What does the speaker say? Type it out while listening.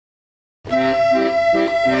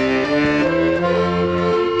Hello,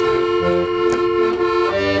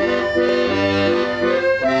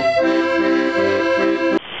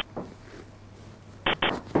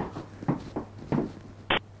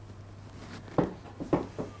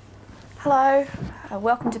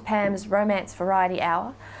 welcome to Pam's Romance Variety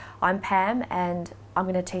Hour. I'm Pam and I'm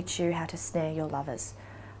going to teach you how to snare your lovers.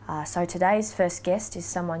 So today's first guest is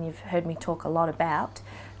someone you've heard me talk a lot about.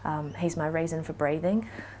 He's my reason for breathing,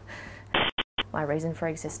 my reason for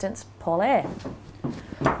existence, Paul Air.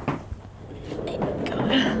 There we go.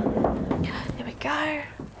 There we go.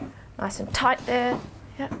 Nice and tight there.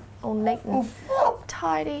 Yep, all neat and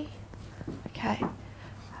tidy. Okay.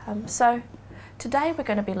 So today we're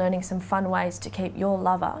going to be learning some fun ways to keep your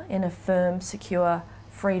lover in a firm, secure,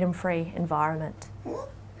 freedom-free environment.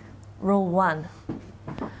 Rule 1.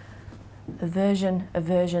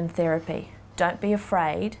 Aversion therapy. Don't be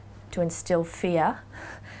afraid to instill fear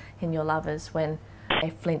in your lovers when they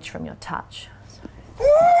flinch from your touch.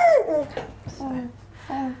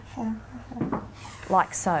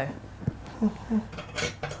 Like so.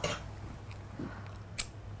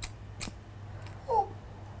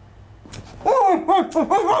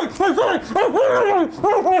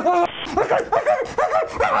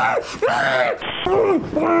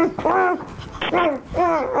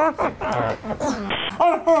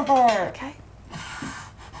 Okay.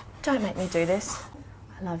 Don't make me do this.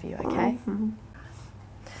 I love you, okay?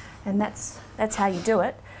 And that's how you do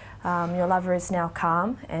it. Your lover is now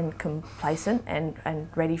calm and complacent and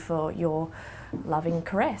ready for your loving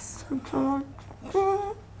caress.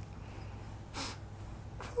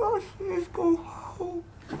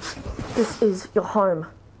 This is your home.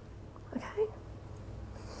 Okay?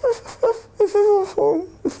 This is your home.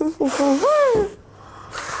 This is your home.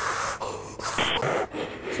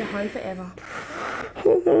 It's your home forever.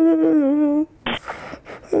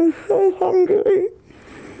 I'm so hungry.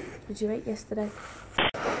 Did you eat yesterday? I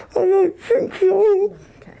don't think so.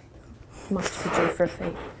 Okay. Must feed you for a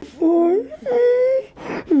feed.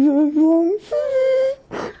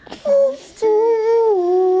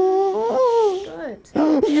 Good.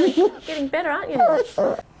 Getting better, aren't you?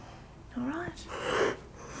 All right.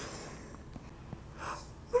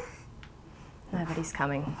 Nobody's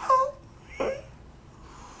coming.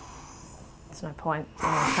 There's no point. No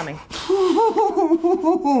one's coming.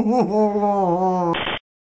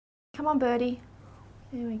 Come on, birdie.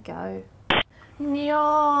 There we go. Nya.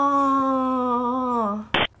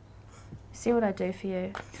 See what I do for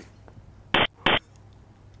you?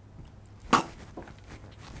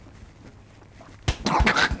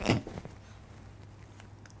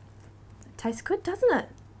 It tastes good, doesn't it?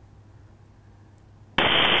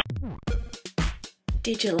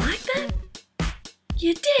 Did you like that?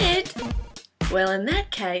 You did? Well, in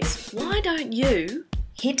that case, why don't you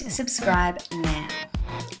hit subscribe now?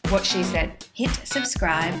 What she said, hit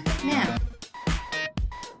subscribe now.